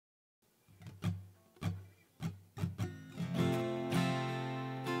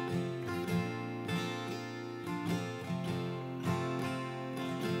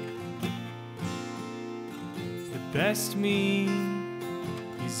best me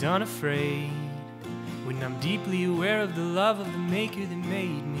is unafraid when I'm deeply aware of the love of the maker that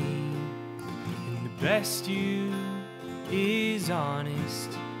made me. And the best you is honest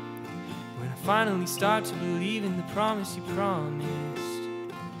when I finally start to believe in the promise you promised.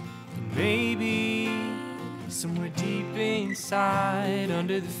 And maybe somewhere deep inside,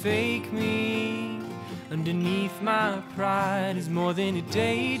 under the fake me, underneath my pride, is more than a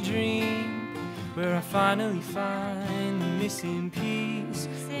daydream, where I finally find the missing piece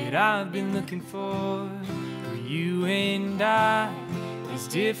that I've been looking for. For you and I, as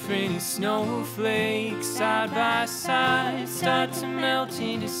different as snowflakes, side by side, start to melt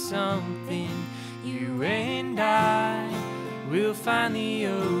into something. You and I will find the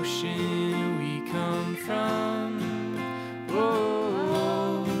ocean we come from.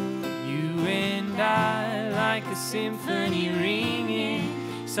 Oh, you and I, like a symphony ringing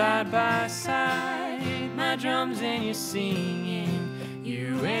side by side, my drums and you're singing.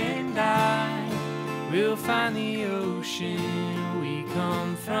 You and I will find the ocean we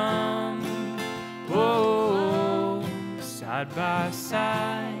come from. Oh, side by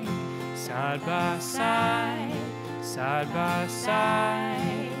side, side by side, side by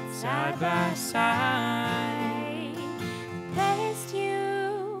side, side by side. Best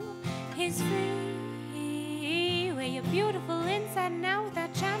you is free, where you're beautiful inside and out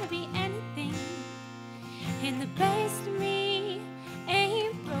without trying to be anything. And the best me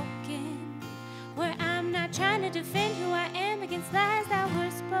ain't broken, where I'm not trying to defend who I am against lies that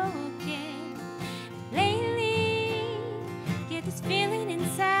were spoken. Lately, get this feeling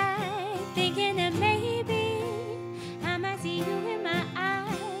inside, thinking that maybe I might see you in my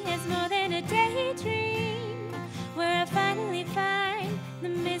eyes, more than a daydream, where I finally find the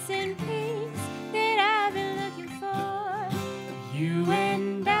missing piece that I've been looking for. You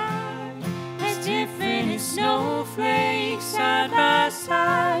and I, as different as snowflakes, side by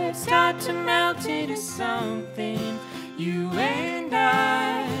side, start to melt into something. You and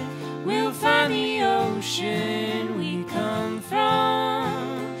I will find the ocean we come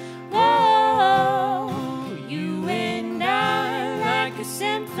from. Oh, you and I, like a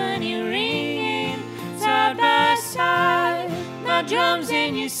symphony ringing side by side, my drums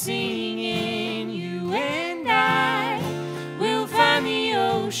and you singing. You and I will find the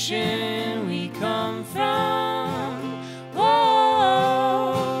ocean we come from.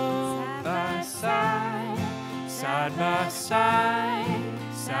 Oh, side by side,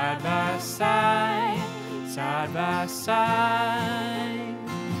 side by side, side by side.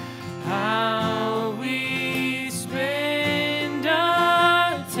 How we spend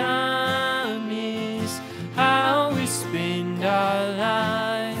our time is how we spend our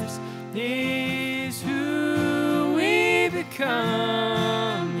lives, is who we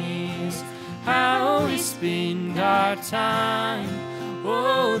become, is how we spend our time.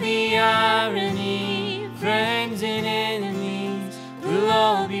 Oh, the irony, friends and enemies will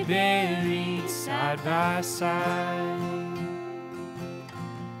all be buried side by side.